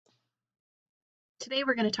Today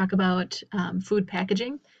we're going to talk about food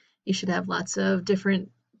packaging. You should have lots of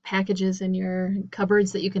different packages in your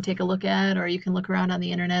cupboards that you can take a look at, or you can look around on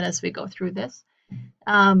the internet as we go through this.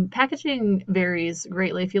 Packaging varies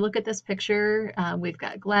greatly. If you look at this picture, we've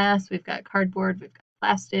got glass, we've got cardboard, we've got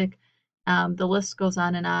plastic. The list goes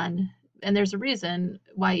on and on. And there's a reason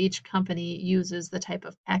why each company uses the type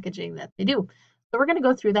of packaging that they do. So we're going to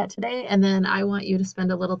go through that today, and then I want you to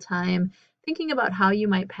spend a little time thinking about how you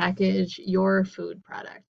might package your food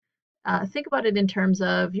product. Think about it in terms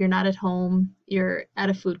of you're not at home, you're at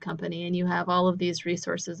a food company, and you have all of these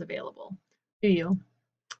resources available to you.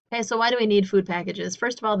 Okay, so why do we need food packages?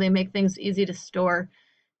 First of all, they make things easy to store.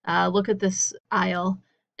 Look at this aisle.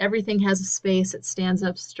 Everything has a space, it stands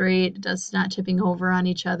up straight, it does not tipping over on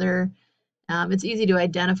each other. It's easy to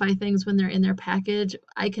identify things when they're in their package.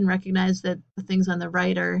 I can recognize that the things on the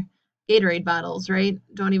right are Gatorade bottles, right?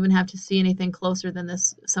 Don't even have to see anything closer than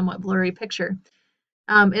this somewhat blurry picture.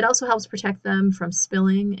 It also helps protect them from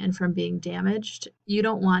spilling and from being damaged. You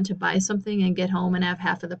don't want to buy something and get home and have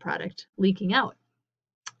half of the product leaking out.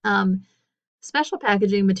 Um, Special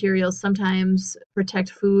packaging materials sometimes protect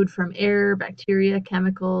food from air, bacteria,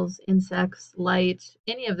 chemicals, insects, light,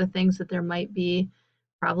 any of the things that there might be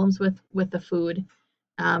problems with the food.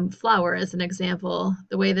 Flour, as an example,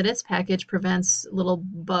 the way that it's packaged prevents little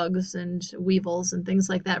bugs and weevils and things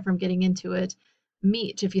like that from getting into it.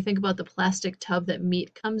 Meat, if you think about the plastic tub that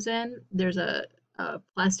meat comes in, there's a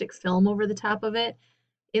plastic film over the top of it.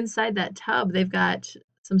 Inside that tub, they've got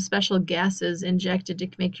some special gases injected to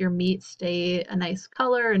make your meat stay a nice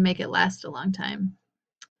color and make it last a long time.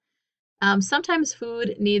 Sometimes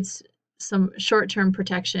food needs some short-term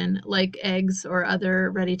protection, like eggs or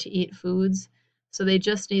other ready-to-eat foods, so they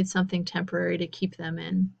just need something temporary to keep them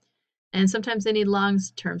in. And sometimes they need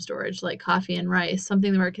long-term storage, like coffee and rice,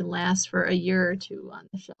 something where it can last for a year or two on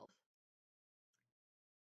the shelf.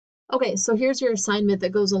 Okay, so here's your assignment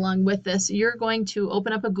that goes along with this. You're going to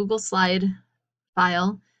open up a Google Slide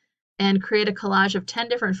file and create a collage of 10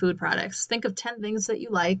 different food products. Think of 10 things that you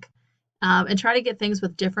like and try to get things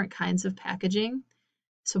with different kinds of packaging.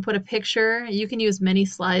 So put a picture, you can use many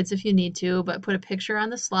slides if you need to, but put a picture on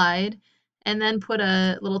the slide and then put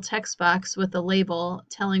a little text box with a label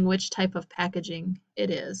telling which type of packaging it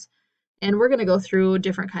is. And we're going to go through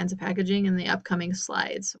different kinds of packaging in the upcoming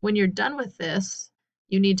slides. When you're done with this,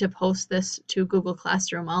 you need to post this to Google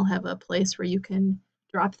Classroom. I'll have a place where you can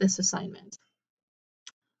drop this assignment.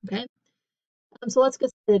 Okay, so let's get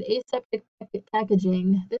started. Aseptic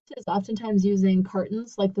packaging. This is oftentimes using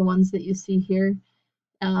cartons like the ones that you see here.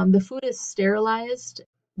 The food is sterilized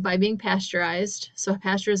by being pasteurized. So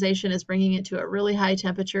pasteurization is bringing it to a really high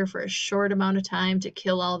temperature for a short amount of time to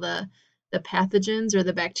kill all the pathogens or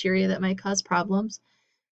the bacteria that might cause problems.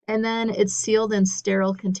 And then it's sealed in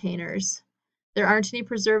sterile containers. There aren't any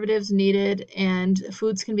preservatives needed, and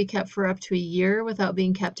foods can be kept for up to a year without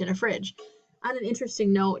being kept in a fridge. On an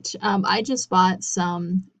interesting note, I just bought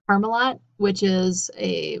some Parmalat, which is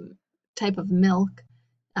a type of milk.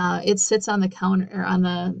 It sits on the counter or on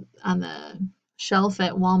the shelf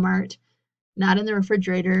at Walmart, not in the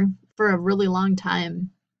refrigerator, for a really long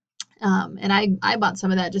time. And I bought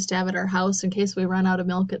some of that just to have at our house in case we run out of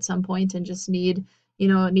milk at some point and just need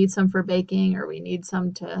some for baking, or we need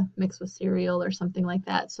some to mix with cereal or something like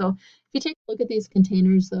that. So if you take a look at these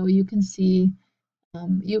containers, though, you can see,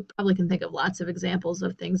 you probably can think of lots of examples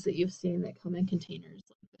of things that you've seen that come in containers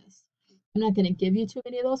like this. I'm not going to give you too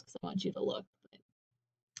many of those because I want you to look.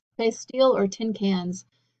 Okay, steel or tin cans.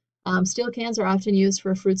 Steel cans are often used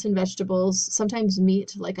for fruits and vegetables, sometimes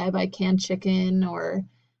meat, like I buy canned chicken, or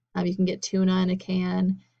you can get tuna in a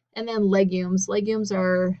can. And then legumes. Legumes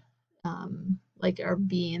are like our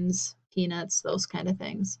beans, peanuts, those kind of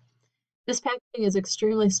things. This packaging is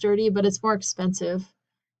extremely sturdy, but it's more expensive.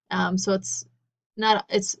 So it's not,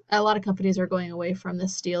 it's a lot of companies are going away from the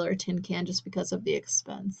steel or tin can just because of the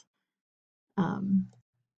expense.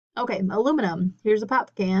 Okay, aluminum. Here's a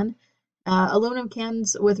pop can. Aluminum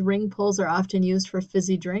cans with ring pulls are often used for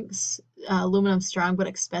fizzy drinks. Aluminum's strong but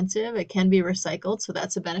expensive. It can be recycled, so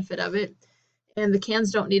that's a benefit of it. And the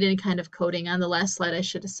cans don't need any kind of coating. On the last slide, I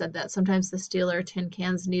should have said that. Sometimes the steel or tin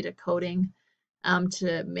cans need a coating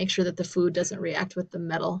to make sure that the food doesn't react with the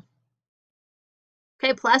metal.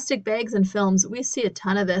 Okay, plastic bags and films. We see a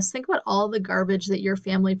ton of this. Think about all the garbage that your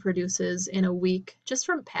family produces in a week just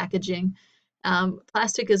from packaging.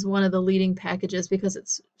 Plastic is one of the leading packages because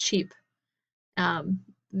it's cheap.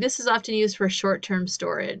 This is often used for short-term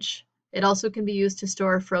storage. It also can be used to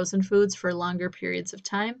store frozen foods for longer periods of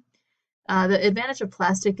time. The advantage of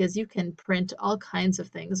plastic is you can print all kinds of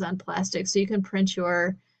things on plastic. So you can print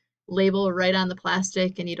your label right on the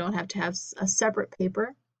plastic and you don't have to have a separate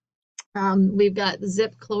paper. We've got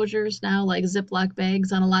zip closures now, like Ziploc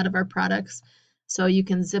bags on a lot of our products. So you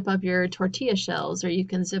can zip up your tortilla shells or you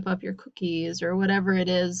can zip up your cookies or whatever it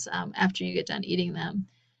is after you get done eating them.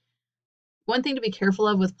 One thing to be careful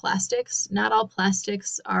of with plastics, not all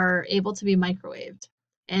plastics are able to be microwaved.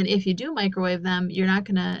 And if you do microwave them, you're not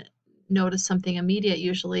going to notice something immediate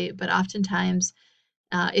usually, but oftentimes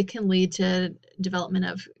it can lead to development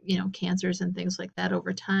of, cancers and things like that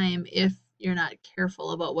over time if you're not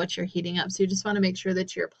careful about what you're heating up. So you just want to make sure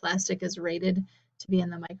that your plastic is rated to be in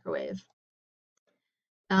the microwave.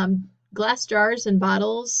 Glass jars and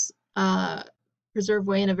bottles preserve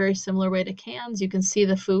weight in a very similar way to cans. You can see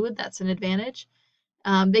the food, that's an advantage.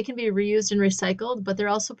 They can be reused and recycled, but they're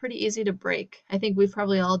also pretty easy to break. I think we've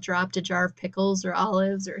probably all dropped a jar of pickles or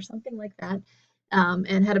olives or something like that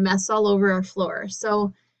and had a mess all over our floor.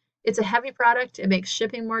 So it's a heavy product. It makes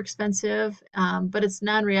shipping more expensive, but it's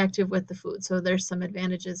non-reactive with the food. So there's some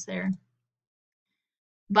advantages there.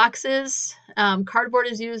 Boxes, cardboard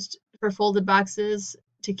is used for folded boxes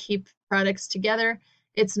to keep products together.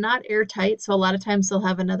 It's not airtight, so a lot of times they'll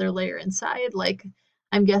have another layer inside. Like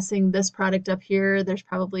I'm guessing this product up here, there's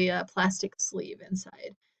probably a plastic sleeve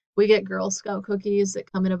inside. We get Girl Scout cookies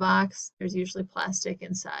that come in a box. There's usually plastic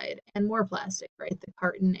inside and more plastic, right? The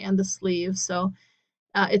carton and the sleeve. So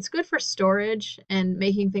it's good for storage and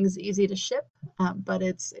making things easy to ship, but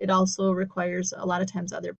it also requires a lot of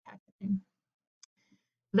times other packaging.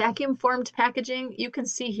 Vacuum formed packaging, you can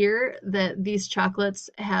see here that these chocolates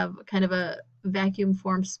have kind of a vacuum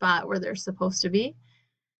formed spot where they're supposed to be,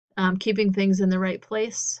 keeping things in the right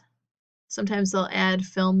place. Sometimes they'll add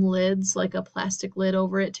film lids, like a plastic lid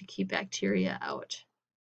over it to keep bacteria out.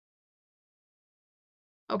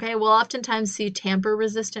 Okay, we'll oftentimes see tamper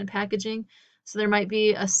resistant packaging. So there might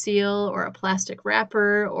be a seal or a plastic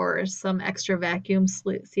wrapper or some extra vacuum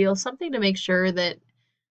seal, something to make sure that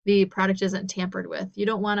the product isn't tampered with. You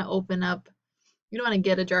don't want to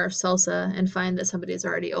get a jar of salsa and find that somebody has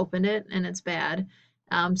already opened it and it's bad.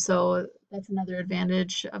 So that's another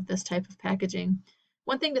advantage of this type of packaging.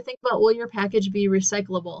 One thing to think about, will your package be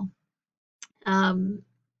recyclable? A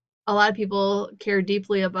lot of people care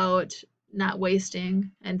deeply about not wasting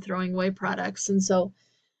and throwing away products. And so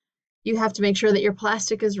you have to make sure that your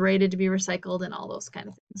plastic is rated to be recycled and all those kind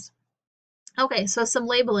of things. Okay, so some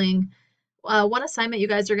labeling. One assignment you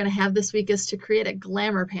guys are going to have this week is to create a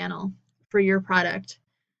glamour panel for your product.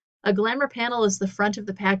 A glamour panel is the front of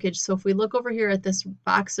the package. So if we look over here at this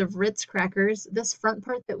box of Ritz crackers, this front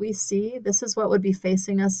part that we see, this is what would be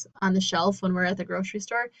facing us on the shelf when we're at the grocery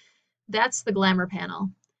store. That's the glamour panel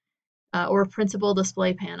or principal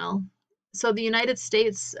display panel. So the United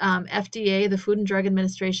States FDA, the Food and Drug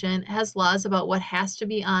Administration, has laws about what has to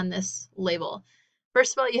be on this label.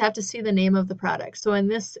 First of all, you have to see the name of the product. So in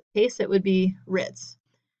this case, it would be Ritz.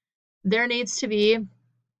 There needs to be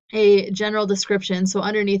a general description. So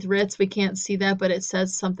underneath Ritz, we can't see that, but it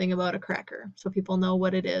says something about a cracker, so people know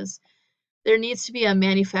what it is. There needs to be a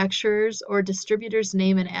manufacturer's or distributor's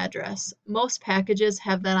name and address. Most packages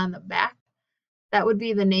have that on the back. That would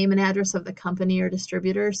be the name and address of the company or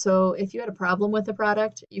distributor. So if you had a problem with the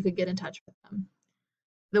product, you could get in touch with them.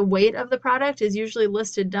 The weight of the product is usually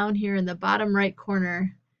listed down here in the bottom right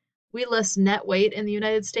corner. We list net weight in the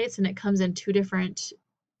United States, and it comes in two different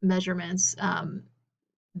measurements,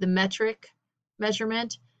 the metric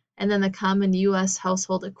measurement and then the common US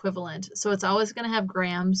household equivalent. So it's always going to have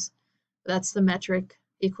grams. That's the metric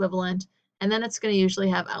equivalent. And then it's going to usually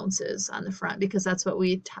have ounces on the front because that's what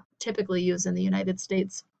we typically use in the United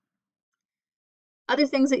States. Other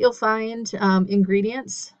things that you'll find,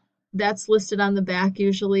 ingredients, that's listed on the back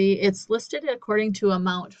usually. It's listed according to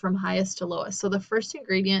amount from highest to lowest. So the first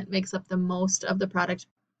ingredient makes up the most of the product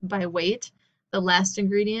by weight. The last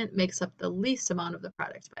ingredient makes up the least amount of the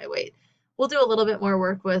product by weight. We'll do a little bit more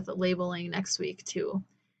work with labeling next week too.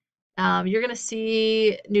 You're going to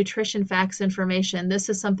see nutrition facts information. This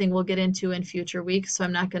is something we'll get into in future weeks, so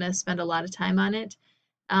I'm not going to spend a lot of time on it.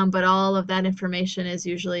 But all of that information is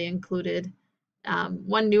usually included.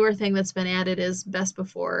 One newer thing that's been added is best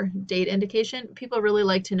before date indication. People really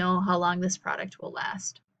like to know how long this product will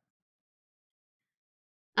last.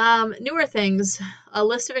 Newer things, a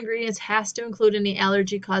list of ingredients has to include any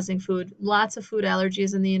allergy-causing food. Lots of food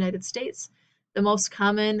allergies in the United States. The most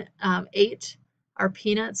common 8 are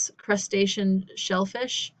peanuts, crustacean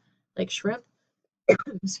shellfish, like shrimp,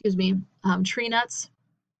 excuse me, tree nuts,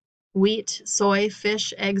 wheat, soy,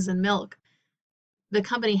 fish, eggs, and milk. The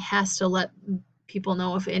company has to let people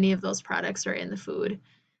know if any of those products are in the food.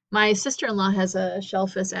 My sister-in-law has a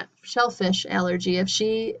shellfish allergy. If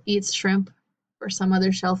she eats shrimp or some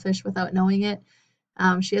other shellfish without knowing it,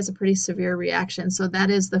 she has a pretty severe reaction. So that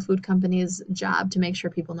is the food company's job to make sure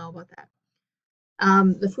people know about that.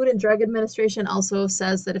 The Food and Drug Administration also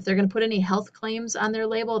says that if they're going to put any health claims on their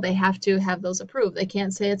label, they have to have those approved. They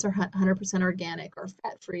can't say it's 100% organic or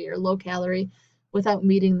fat-free or low calorie without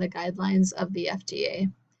meeting the guidelines of the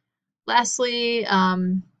FDA. Lastly,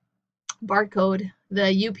 barcode,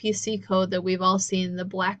 the UPC code that we've all seen, the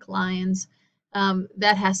black lines,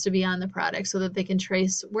 that has to be on the product so that they can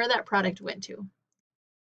trace where that product went to.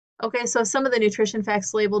 Okay, so some of the nutrition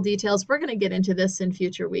facts label details, we're going to get into this in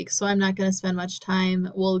future weeks, so I'm not going to spend much time.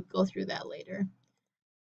 We'll go through that later.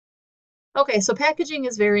 Okay, so packaging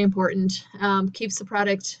is very important. Keeps the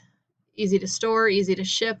product easy to store, easy to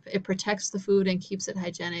ship. It protects the food and keeps it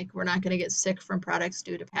hygienic. We're not going to get sick from products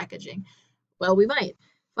due to packaging. Well, we might.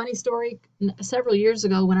 Funny story, several years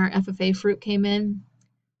ago when our FFA fruit came in,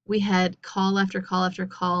 we had call after call after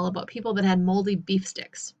call about people that had moldy beef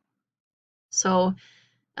sticks. So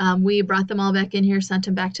we brought them all back in here, sent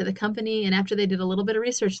them back to the company, and after they did a little bit of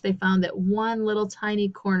research, they found that one little tiny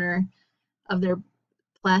corner of their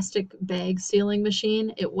plastic bag sealing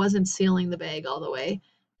machine, it wasn't sealing the bag all the way.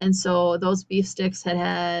 And so those beef sticks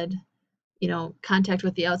had, contact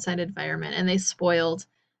with the outside environment and they spoiled.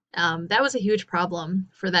 That was a huge problem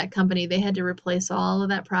for that company. They had to replace all of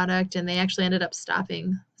that product and they actually ended up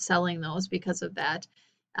stopping selling those because of that.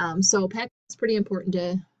 So packaging is pretty important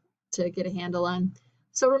to get a handle on.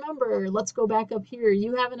 So remember, let's go back up here.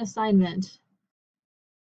 You have an assignment.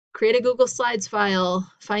 Create a Google Slides file.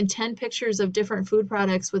 Find 10 pictures of different food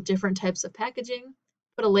products with different types of packaging.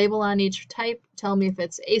 Put a label on each type. Tell me if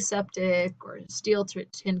it's aseptic or steel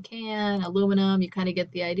tin can, aluminum. You kind of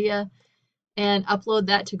get the idea. And upload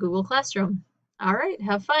that to Google Classroom. All right,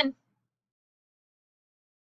 have fun.